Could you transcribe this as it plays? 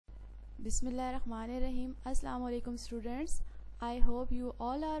Bismillahirrahmanirrahim. Assalamu alaikum students. I hope you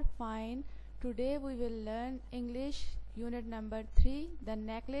all are fine. Today we will learn English unit number 3, the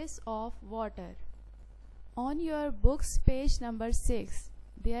necklace of water. On your books page number 6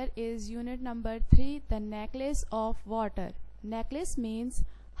 there is unit number 3, the necklace of water. Necklace means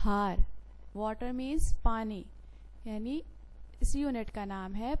हार, water means पानी, यानी इस unit का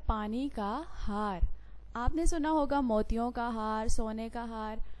नाम है पानी का हार. आपने सुना होगा मोतियों का हार, सोने का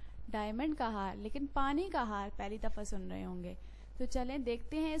हार, डायमंड का हार, लेकिन पानी का हार पहली दफ़ा सुन रहे होंगे. तो चलें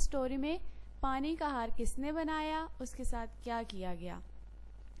देखते हैं इस स्टोरी में पानी का हार किसने बनाया, उसके साथ क्या किया गया.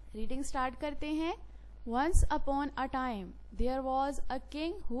 रीडिंग स्टार्ट करते हैं. Once upon a time there was a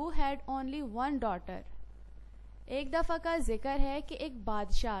king who had only one daughter. एक दफ़ा का जिक्र है कि एक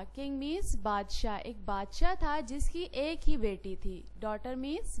बादशाह, किंग मीन्स बादशाह, एक बादशाह था जिसकी एक ही बेटी थी. डॉटर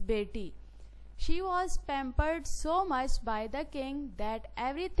मीन्स बेटी. She was pampered so much by the king that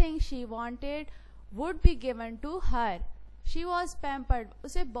everything she wanted would be given to her. She was pampered.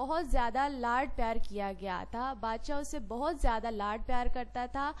 उसे बहुत ज़्यादा लाड प्यार किया गया था. बादशाह उसे बहुत ज़्यादा लाड प्यार करता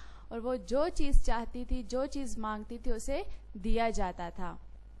था और वो जो चीज़ चाहती थी, जो चीज़ मांगती थी, उसे दिया जाता था.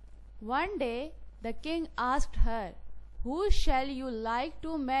 One day the king asked her, "Who shall you like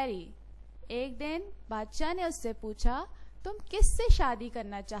to marry?" एक दिन बादशाह ने उससे पूछा, तुम किससे शादी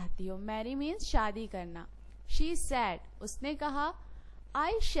करना चाहती हो. मैरी मीन्स शादी करना. She said, उसने कहा,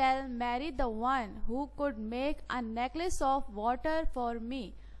 I shall marry the one who could make a necklace of water for me.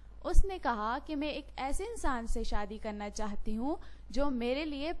 उसने कहा कि मैं एक ऐसे इंसान से शादी करना चाहती हूँ जो मेरे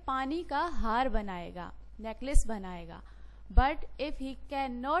लिए पानी का हार बनाएगा, नेकलेस बनाएगा. But if he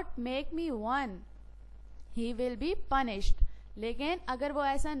cannot make me one, he will be punished. लेकिन अगर वो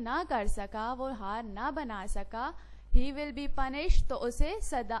ऐसा ना कर सका, वो हार ना बना सका, he will be punished, तो उसे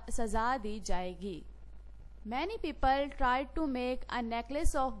सजा दी जाएगी. Many people tried to make a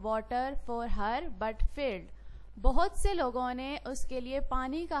necklace of water for her but failed. बहुत से लोगों ने उसके लिए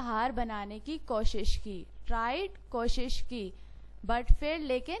पानी का हार बनाने की कोशिश की. tried कोशिश की, but failed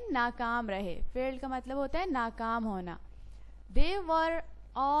लेकिन नाकाम रहे. failed का मतलब होता है नाकाम होना. They were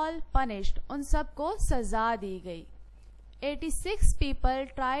all punished. उन सबको सजा दी गई. 86 people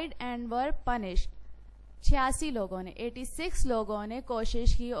tried and were punished. 86 लोगों ने, 86 लोगों ने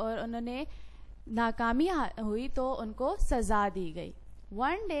कोशिश की और उन्होंने नाकामी हुई तो उनको सजा दी गई.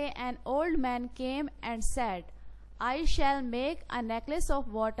 One day an old man came and said, I shall make a necklace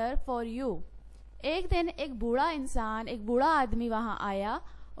of water for you. एक दिन एक बूढ़ा इंसान, एक बूढ़ा आदमी वहाँ आया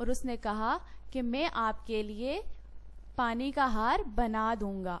और उसने कहा कि मैं आपके लिए पानी का हार बना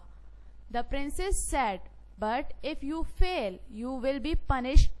दूंगा. The princess said, but if you fail, you will be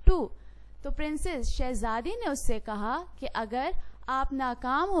punished too. तो प्रिंसेस शहजादी ने उससे कहा कि अगर आप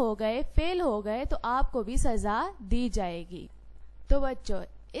नाकाम हो गए, फेल हो गए, तो आपको भी सजा दी जाएगी. तो बच्चों,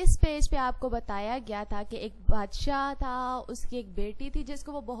 इस पेज पे आपको बताया गया था कि एक बादशाह था, उसकी एक बेटी थी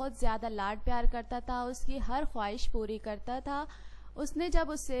जिसको वो बहुत ज़्यादा लाड प्यार करता था, उसकी हर ख्वाहिश पूरी करता था. उसने जब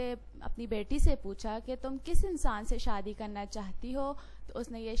उससे अपनी बेटी से पूछा कि तुम किस इंसान से शादी करना चाहती हो, तो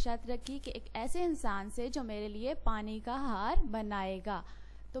उसने ये शर्त रखी कि एक ऐसे इंसान से जो मेरे लिए पानी का हार बनाएगा.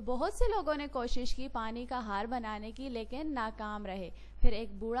 तो बहुत से लोगों ने कोशिश की पानी का हार बनाने की, लेकिन नाकाम रहे. फिर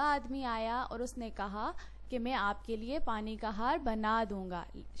एक बूढ़ा आदमी आया और उसने कहा कि मैं आपके लिए पानी का हार बना दूंगा.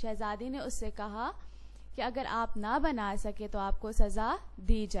 शहजादी ने उससे कहा कि अगर आप ना बना सके तो आपको सज़ा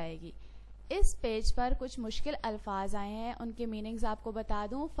दी जाएगी. इस पेज पर कुछ मुश्किल अल्फाज आए हैं, उनके मीनिंग्स आपको बता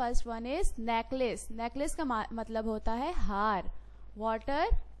दूं. First one is necklace. Necklace का मतलब होता है हार.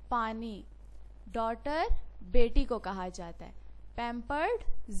 वाटर पानी. डॉटर बेटी को कहा जाता है. पैम्पर्ड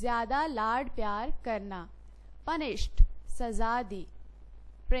ज़्यादा लाड प्यार करना. पनिश्ड सजा दी.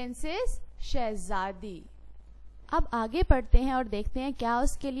 प्रिंसेस शहजादी. अब आगे पढ़ते हैं और देखते हैं क्या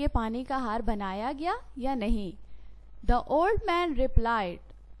उसके लिए पानी का हार बनाया गया या नहीं. The old man replied.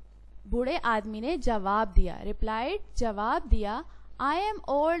 बूढ़े आदमी ने जवाब दिया. रिप्लाइड जवाब दिया. I am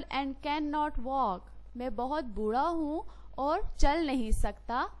old and can not walk. मैं बहुत बूढ़ा हूँ और चल नहीं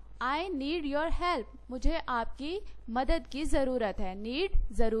सकता. I need your help. मुझे आपकी मदद की ज़रूरत है. नीड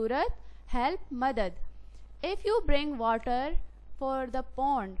ज़रूरत, हेल्प मदद. If you bring water for the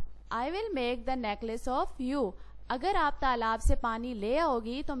pond I will make the necklace of you. अगर आप तालाब से पानी ले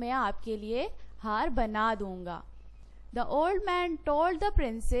आओगी तो मैं आपके लिए हार बना दूंगा. The old man told the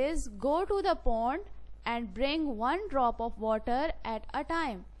princess, go to the pond and bring one drop of water at a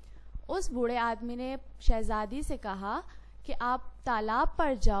time. उस बूढ़े आदमी ने शहजादी से कहा कि आप तालाब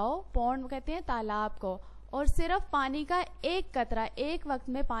पर जाओ. पॉन्ड कहते हैं तालाब को, और सिर्फ पानी का एक कतरा, एक वक्त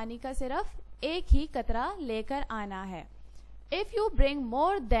में पानी का सिर्फ एक ही कतरा लेकर आना है. If you bring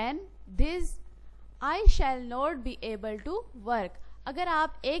more than this I shall not be able to work. اگر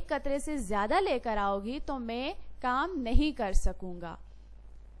آپ ایک قطرے سے زیادہ لے کر آؤ گی تو میں کام نہیں کر سکوں گا.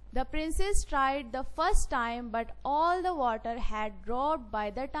 The princess tried the first time, but all the water had dropped by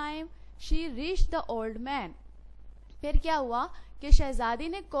the time she reached the old man. پھر کیا ہوا کہ شہزادی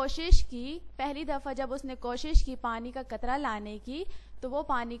نے کوشش کی. پہلی دفعہ جب اس نے کوشش کی پانی کا قطرہ لانے کی تو وہ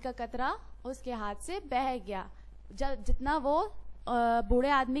پانی کا قطرہ اس کے ہاتھ سے بہہ گیا. جتنا وہ بوڑھے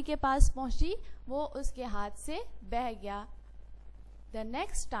آدمی کے پاس پہنچی وہ اس کے ہاتھ سے بہہ گیا. The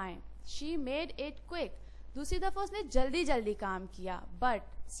next time she made it quick. دوسری دفعہ اس نے جلدی جلدی کام کیا.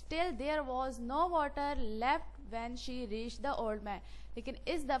 But still there was no water left when she reached the old man. لیکن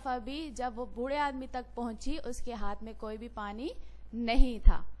اس دفعہ بھی جب وہ بوڑھے آدمی تک پہنچی اس کے ہاتھ میں کوئی بھی پانی نہیں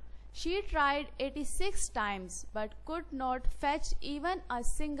تھا. She tried 86 times but could not fetch even a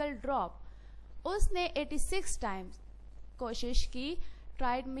single drop. اس نے 86 times کوشش کی.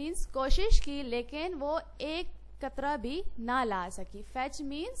 Tried means کوشش کی لیکن وہ ایک قطرہ بھی نہ لا سکی. Fetch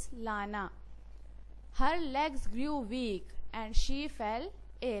means لانا. Her legs grew weak and she fell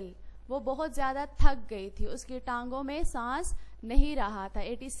ill. وہ بہت زیادہ تھک گئی تھی. اس کی ٹانگوں میں سانس نہیں رہا تھا.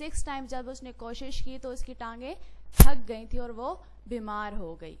 86 ٹائم جب اس نے کوشش کی تو اس کی ٹانگیں تھک گئی تھی اور وہ بیمار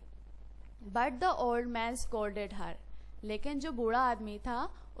ہو گئی. But the old man scolded her. لیکن جو بوڑھا آدمی تھا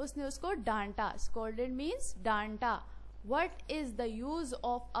اس نے اس کو ڈانٹا. Scolded means ڈانٹا. What is the use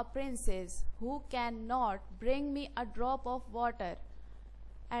of a princess who cannot bring me a drop of water?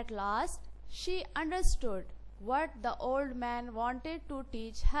 At last she understood what the old man wanted to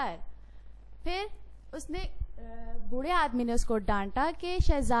teach her. پھر اس نے بوڑھے آدمی نے اس کو ڈانٹا کہ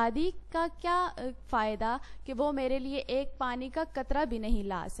شہزادی کا کیا فائدہ کہ وہ میرے لیے ایک پانی کا قطرہ بھی نہیں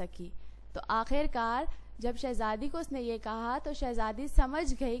لا سکی. تو آخر کار جب شہزادی کو اس نے یہ کہا تو شہزادی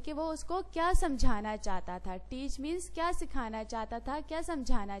سمجھ گئی کہ وہ اس کو کیا سمجھانا چاہتا تھا. ٹیچ مینس کیا سکھانا چاہتا تھا, کیا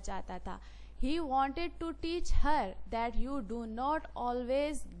سمجھانا چاہتا تھا. He wanted to teach her that you do not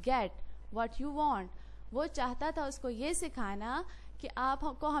always get what you want. وہ چاہتا تھا اس کو یہ سکھانا کہ آپ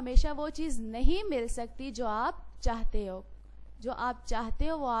کو ہمیشہ وہ چیز نہیں مل سکتی جو آپ چاہتے ہو. جو آپ چاہتے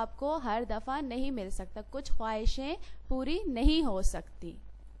ہو وہ آپ کو ہر دفعہ نہیں مل سکتا. کچھ خواہشیں پوری نہیں ہو سکتی.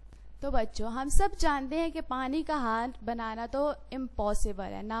 تو بچوں ہم سب جانتے ہیں کہ پانی کا ہاتھ بنانا تو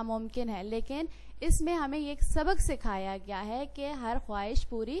امپاسبل ہے, ناممکن ہے, لیکن اس میں ہمیں یہ ایک سبق سکھایا گیا ہے کہ ہر خواہش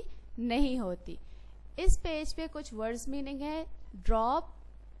پوری نہیں ہوتی. اس پیج پہ کچھ ورڈز میننگ ہے. ڈراپ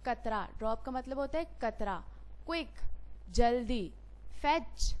قطرہ. ڈراپ کا مطلب ہوتا ہے قطرہ. کوئک جلدی.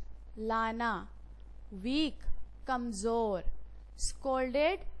 فیچ لانا. ویک کمزور.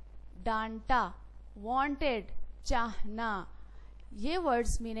 اسکولڈیڈ ڈانٹا. وانٹیڈ چاہنا. یہ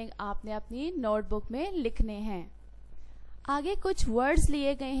ورڈز میننگ آپ نے اپنی نوٹ بک میں لکھنے ہیں. آگے کچھ ورڈز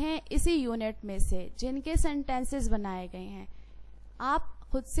لیے گئے ہیں اسی یونٹ میں سے جن کے سینٹینسز بنائے گئے ہیں. آپ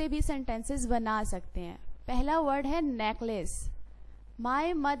خود سے بھی سینٹینسز بنا سکتے ہیں. پہلا ورڈ ہے necklace.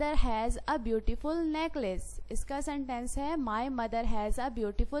 My mother has a beautiful necklace. اس کا سینٹینس ہے my mother has a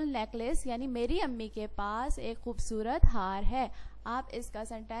beautiful necklace, یعنی میری امی کے پاس ایک خوبصورت ہار ہے. آپ اس کا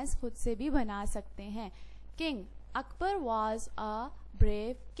سینٹینس خود سے بھی بنا سکتے ہیں. King. Akbar was a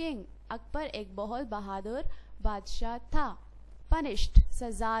brave king. اکبر ایک بہت بہادر بادشاہ تھا. پنشڈ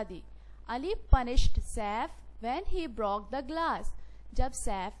سزا دی. علی punished safe when he broke the glass. جب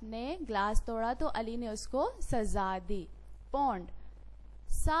سیف نے گلاس توڑا تو علی نے اس کو سزا دی. پونڈ.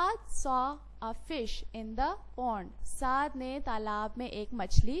 سعد سا a fish in the pound. سعد نے تالاب میں ایک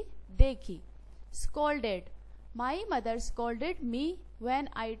مچھلی دیکھی. اسکولڈیڈ. My mother اسکولڈیڈ me when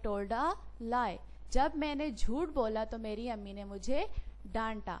I told اے لائی. جب میں نے جھوٹ بولا تو میری امی نے مجھے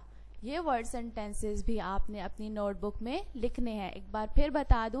ڈانٹا. یہ ورڈ سینٹینسز بھی آپ نے اپنی نوٹ بک میں لکھنے ہیں. ایک بار پھر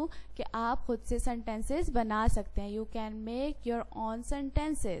بتا دوں کہ آپ خود سے سینٹینسز بنا سکتے ہیں. You can make your own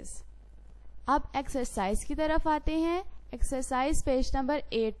sentences. اب ایکسرسائز کی طرف آتے ہیں. ایکسرسائز پیج نمبر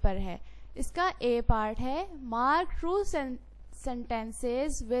 8 پر ہے. اس کا اے پارٹ ہے mark true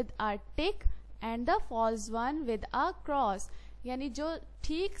sentences with a tick and the false one with a cross. یعنی جو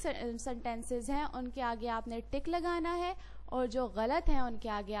ٹھیک سینٹینسز ہیں ان کے آگے آپ نے ٹک لگانا ہے اور جو غلط ہیں ان کے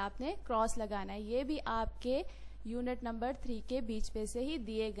آگے آپ نے کراس لگانا ہے. یہ بھی آپ کے یونٹ نمبر 3 کے بیچ پہ سے ہی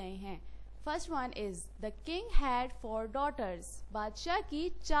دیے گئے ہیں. First one is the king head 4 daughters. بادشاہ کی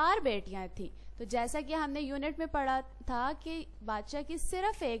 4 بیٹیاں تھیں. تو جیسا کہ ہم نے یونٹ میں پڑھا تھا کہ بادشاہ کی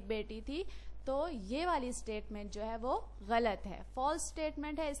صرف ایک بیٹی تھی, تو یہ والی اسٹیٹمنٹ جو ہے وہ غلط ہے, فالس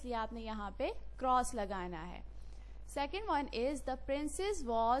اسٹیٹمنٹ ہے, اس لیے آپ نے یہاں پہ کراس لگانا ہے. Second one is the princess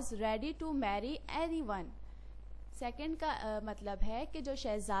was ready to marry any one. Second کا مطلب ہے کہ جو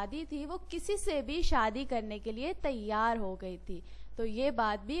شہزادی تھی وہ کسی سے بھی شادی کرنے کے لیے تیار ہو گئی تھی. تو یہ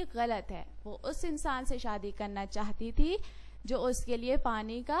بات بھی غلط ہے. وہ اس انسان سے شادی کرنا چاہتی تھی جو اس کے لیے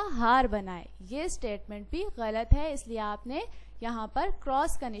پانی کا ہار بنائے. یہ اسٹیٹمنٹ بھی غلط ہے, اس لیے آپ نے यहाँ पर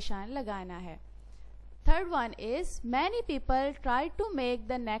क्रॉस का निशान लगाना है. Third one is many people try to make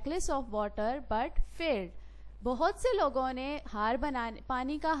the necklace of water but failed. बहुत से लोगों ने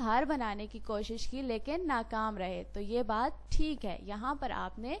पानी का हार बनाने की कोशिश की लेकिन नाकाम रहे. तो ये बात ठीक है, यहाँ पर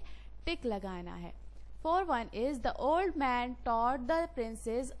आपने टिक लगाना है. Four one is the old man taught the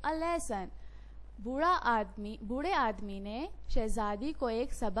princess a lesson. बूढ़े आदमी ने शहजादी को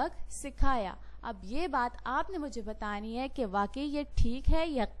एक सबक सिखाया. अब ये बात आपने मुझे बतानी है कि वाकई ये ठीक है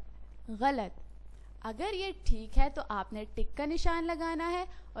या गलत. अगर ये ठीक है तो आपने टिक का निशान लगाना है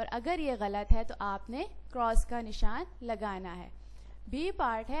और अगर ये गलत है तो आपने क्रॉस का निशान लगाना है. बी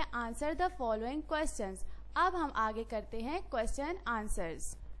पार्ट है आंसर द फॉलोइंग क्वेश्चंस. अब हम आगे करते हैं question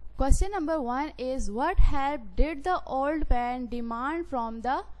answers. Question number 1 is what help did the old man demand from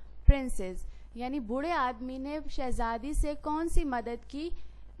the princess. यानी बूढ़े आदमी ने शहजादी से कौन सी मदद की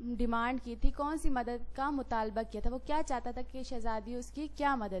डिमांड की थी, कौन सी मदद का मुतालबा किया था, वो क्या चाहता था कि शहजादी उसकी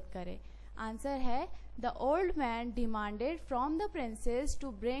क्या मदद करे. आंसर है the old man demanded from the princess to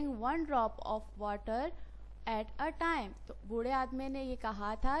bring 1 drop of water at a time. तो बूढ़े आदमी ने ये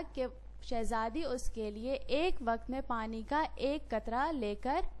कहा था कि शहजादी उसके लिए एक वक्त में पानी का एक कतरा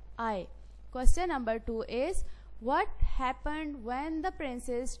लेकर आए. Question number 2 is what happened when the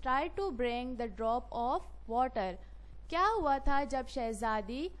princess try to bring the drop of water. क्या हुआ था जब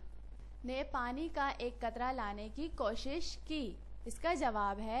शहजादी ने पानी का एक कतरा लाने की कोशिश की. इसका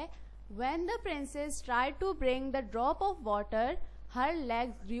जवाब है When the princess tried to bring the drop of water, her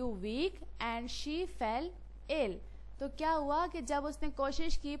legs grew weak and she fell ill. तो क्या हुआ कि जब उसने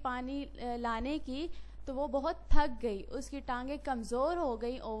कोशिश की पानी लाने की तो वो बहुत थक गई, उसकी टांगें कमज़ोर हो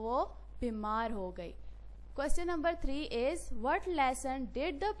गई और वो बीमार हो गई. Question number 3 is What lesson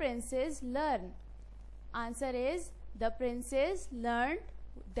did the princess learn? Answer is the princess learned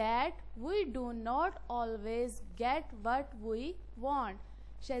that we do not always get what we want.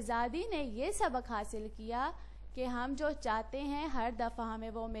 शहजादी ने ये सबक हासिल किया कि हम जो चाहते हैं हर दफ़ा हमें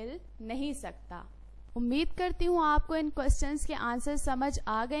वो मिल नहीं सकता. उम्मीद करती हूँ आपको इन क्वेश्चंस के आंसर्स समझ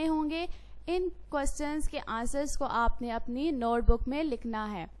आ गए होंगे. इन क्वेश्चंस के आंसर्स को आपने अपनी नोटबुक में लिखना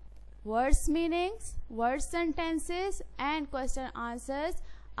है. Words meanings, word sentences and question answers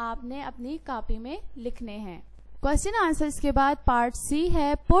आपने अपनी कॉपी में लिखने हैं. क्वेश्चन आंसर्स के बाद पार्ट सी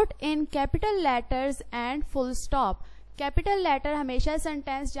है put in capital letters and full stop. Capital letter हमेशा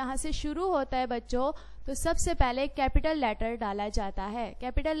सेंटेंस जहां से शुरू होता है बच्चों तो सबसे पहले कैपिटल लेटर डाला जाता है.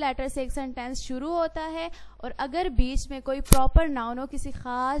 कैपिटल लेटर से एक सेंटेंस शुरू होता है और अगर बीच में कोई प्रॉपर नाउन हो, किसी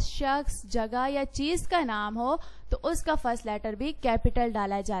खास शख्स, जगह या चीज का नाम हो तो उसका फर्स्ट लेटर भी कैपिटल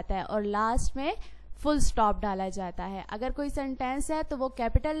डाला जाता है और लास्ट में फुल स्टॉप डाला जाता है. अगर कोई सेंटेंस है तो वो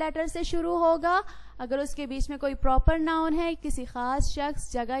कैपिटल लेटर से शुरू होगा. अगर उसके बीच में कोई प्रॉपर नाउन है, किसी खास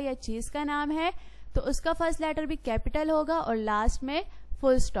शख्स, जगह या चीज का नाम है तो उसका फर्स्ट लेटर भी कैपिटल होगा और लास्ट में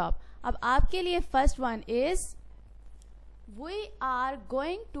फुल स्टॉप. अब आपके लिए first one is we are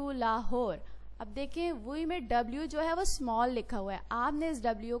going to Lahore. अब देखें वी में W जो है वो स्मॉल लिखा हुआ है, आपने इस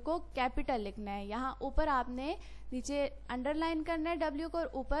W को कैपिटल लिखना है. यहाँ ऊपर आपने नीचे अंडरलाइन करना है W को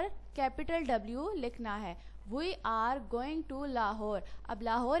और ऊपर कैपिटल W लिखना है. We are going to Lahore. अब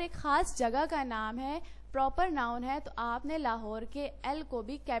लाहौर एक खास जगह का नाम है, प्रॉपर नाउन है, तो आपने लाहौर के L को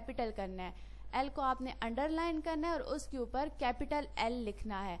भी कैपिटल करना है. L को आपने अंडरलाइन करना है और उसके ऊपर कैपिटल L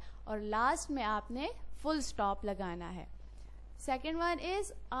लिखना है और लास्ट में आपने फुल स्टॉप लगाना है. Second one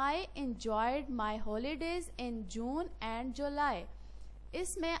is I enjoyed my holidays in June and जुलाई.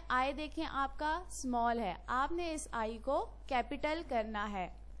 इसमें आई देखें आपका स्मॉल है, आपने इस आई को कैपिटल करना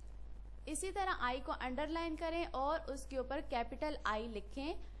है. इसी तरह आई को अंडरलाइन करें और उसके ऊपर कैपिटल आई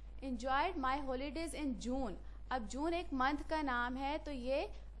लिखें. एंजॉयड माई हॉलीडेज इन जून. अब जून एक मंथ का नाम है तो ये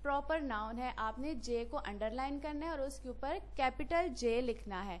प्रॉपर नाउन है, आपने जे को अंडरलाइन करना है और उसके ऊपर कैपिटल जे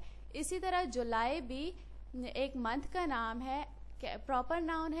लिखना है. इसी तरह जुलाई भी एक मंथ का नाम है, प्रॉपर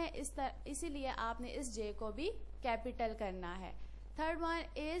नाउन है, इसीलिए आपने इस जे को भी कैपिटल करना है. Third one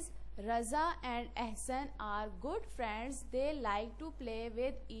is Raza and Ehsan are good friends, they like to play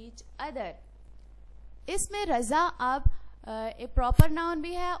with each other. इसमें रजा अब एक प्रॉपर नाउन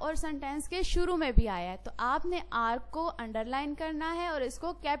भी है और सेंटेंस के शुरू में भी आया है, तो आपने आर को अंडरलाइन करना है और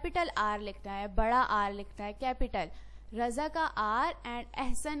इसको कैपिटल आर लिखना है, बड़ा आर लिखना है कैपिटल. रजा का आर एंड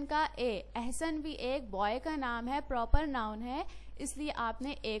एहसन का ए. एहसन भी एक बॉय का नाम है, प्रॉपर नाउन है, इसलिए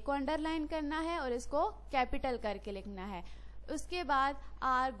आपने ए को अंडरलाइन करना है और इसको कैपिटल करके लिखना है. उसके बाद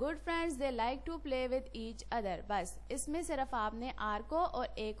are good friends they like to play with each other. बस इसमें सिर्फ आपने आर को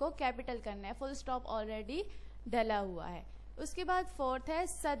और ए को कैपिटल करना है, फुल स्टॉप ऑलरेडी डला हुआ है. उसके बाद फोर्थ है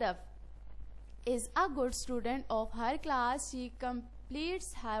Sadaf is a good student of her class, she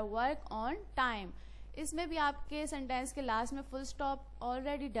completes her work on time. اس میں بھی آپ کے سینٹینس کے لاسٹ میں فل اسٹاپ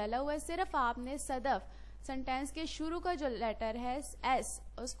آلریڈی ڈلا ہوا ہے. صرف آپ نے صدف سینٹینس کے شروع کا جو لیٹر ہے ایس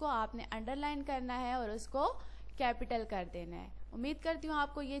اس کو آپ نے انڈر لائن کرنا ہے اور اس کو کیپٹل کر دینا ہے. امید کرتی ہوں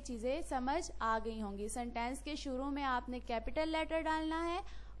آپ کو یہ چیزیں سمجھ آ گئی ہوں گی. سینٹینس کے شروع میں آپ نے کیپٹل لیٹر ڈالنا ہے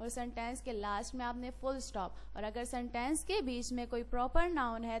اور سینٹینس کے لاسٹ میں آپ نے فل اسٹاپ, اور اگر سینٹینس کے بیچ میں کوئی پراپر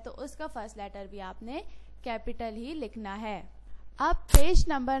ناؤن ہے تو اس کا فرسٹ لیٹر بھی آپ نے کیپٹل ہی لکھنا ہے. اب پیج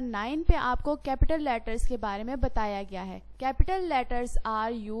نمبر 9 پہ آپ کو کیپٹل لیٹرز کے بارے میں بتایا گیا ہے. Capital letters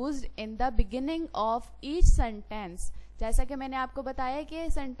are used in the beginning of each sentence. جیسا کہ میں نے آپ کو بتایا کہ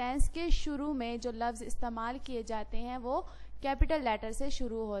سینٹینس کے شروع میں جو لفظ استعمال کیے جاتے ہیں وہ کیپٹل لیٹر سے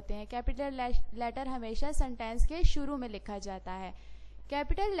شروع ہوتے ہیں. کیپٹل لیٹر ہمیشہ سینٹینس کے شروع میں لکھا جاتا ہے.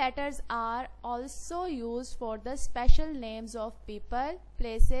 Capital letters are also used for the special names of people,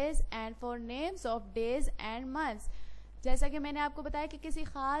 places and for names of days and months. جیسا کہ میں نے آپ کو بتایا کہ کسی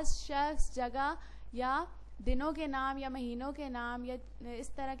خاص شخص, جگہ یا دنوں کے نام یا مہینوں کے نام یا اس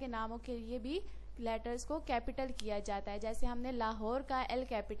طرح کے ناموں کے لیے بھی لیٹرز کو کیپٹل کیا جاتا ہے. جیسے ہم نے لاہور کا ایل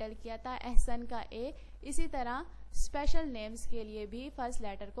کیپٹل کیا تھا, احسن کا اے. اسی طرح اسپیشل نیمز کے لیے بھی فرسٹ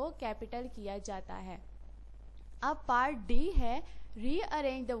لیٹر کو کیپٹل کیا جاتا ہے. اب پارٹ ڈی ہے ری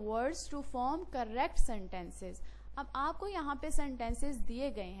arrange the words to form correct sentences. اب آپ کو یہاں پہ سینٹینسز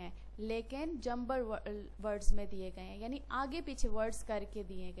دیے گئے ہیں لیکن جمبل ورڈز میں دیے گئے ہیں, یعنی آگے پیچھے ورڈز کر کے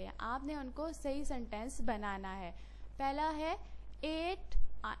دیے گئے ہیں. آپ نے ان کو صحیح سینٹینس بنانا ہے. پہلا ہے 8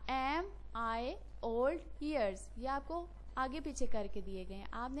 am I old years. یہ آپ کو آگے پیچھے کر کے دیے گئے ہیں,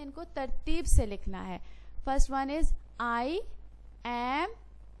 آپ نے ان کو ترتیب سے لکھنا ہے. First one is I am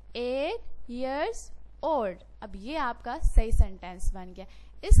 8 years old. اب یہ آپ کا صحیح سینٹینس بن گیا.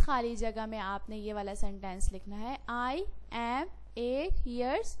 اس خالی جگہ میں آپ نے یہ والا سینٹینس لکھنا ہے I am 8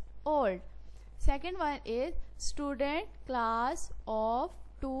 years old. Second one is student class of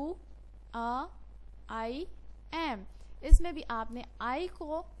 2 I am. اس میں بھی آپ نے I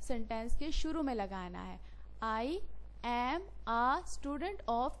کو سینٹینس کے شروع میں لگانا ہے. I am a student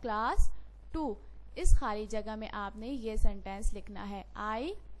of class 2. اس خالی جگہ میں آپ نے یہ سینٹینس لکھنا ہے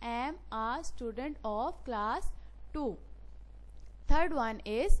I am a student of class 2. Third one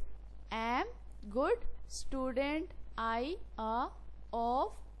is am good student I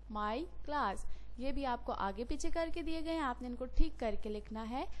of my class. یہ بھی آپ کو آگے پیچھے کر کے دیے گئے ہیں, آپ نے ان کو ٹھیک کر کے لکھنا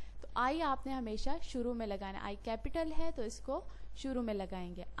ہے. تو I آپ نے ہمیشہ شروع میں لگانا ہے. I کیپٹل ہے تو اس کو شروع میں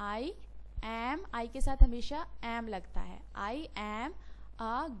لگائیں گے. I am, I کے ساتھ ہمیشہ am لگتا ہے. I am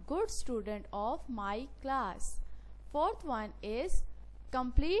a good student of my class. Fourth one is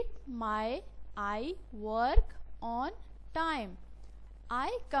complete my work on time. I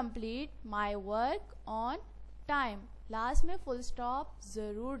complete my work on time. Last میں فل اسٹاپ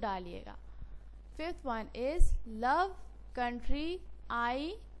ضرور ڈالیے گا. Fifth one is love country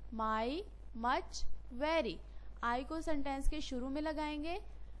I my much very. I کو sentence کے شروع میں لگائیں گے.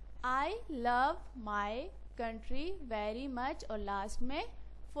 I love my country very much اور last میں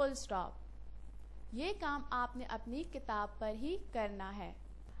فل اسٹاپ. یہ کام آپ نے اپنی کتاب پر ہی کرنا ہے.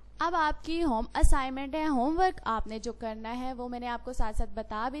 اب آپ کی ہوم اسائنمنٹ ہے. ہوم ورک آپ نے جو کرنا ہے وہ میں نے آپ کو ساتھ ساتھ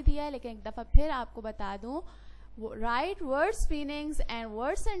بتا بھی دیا ہے, لیکن ایک دفعہ پھر آپ کو بتا دوں. Write words meanings and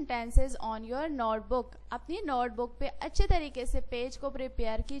word sentences on your notebook. اپنی نوٹ بک پہ اچھے طریقے سے پیج کو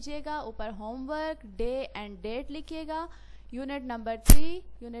پریپیئر کیجیے گا. اوپر home work, day and date لکھیے گا. یونٹ نمبر 3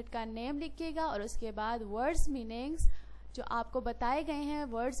 یونٹ کا نیم لکھیے گا, اور اس کے بعد ورڈز میننگز جو آپ کو بتائے گئے ہیں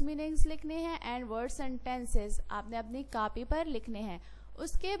ورڈز میننگز لکھنے ہیں, اینڈ ورڈ سینٹینسز آپ نے اپنی کاپی پر لکھنے ہیں.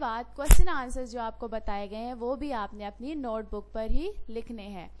 اس کے بعد کوسچن آنسرز جو آپ کو بتائے گئے ہیں وہ بھی آپ نے اپنی نوٹ بک پر ہی لکھنے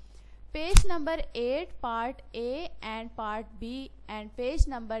ہیں. Page number 8 part a and part be and page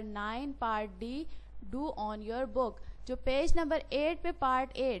number 9 part D do on your book. جو پیج نمبر 8 پہ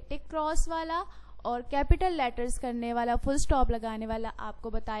پارٹ اے ٹک کراس والا اور کیپٹل لیٹرز کرنے والا, فل سٹاپ لگانے والا آپ کو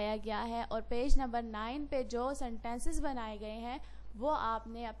بتایا گیا ہے, اور پیج نمبر 9 پہ جو سینٹینسز بنائے گئے ہیں وہ آپ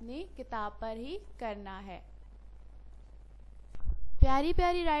نے اپنی کتاب پر ہی کرنا ہے. پیاری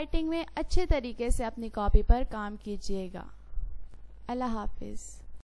پیاری رائٹنگ میں اچھے طریقے سے اپنی کاپی پر کام کیجیے گا. اللہ حافظ.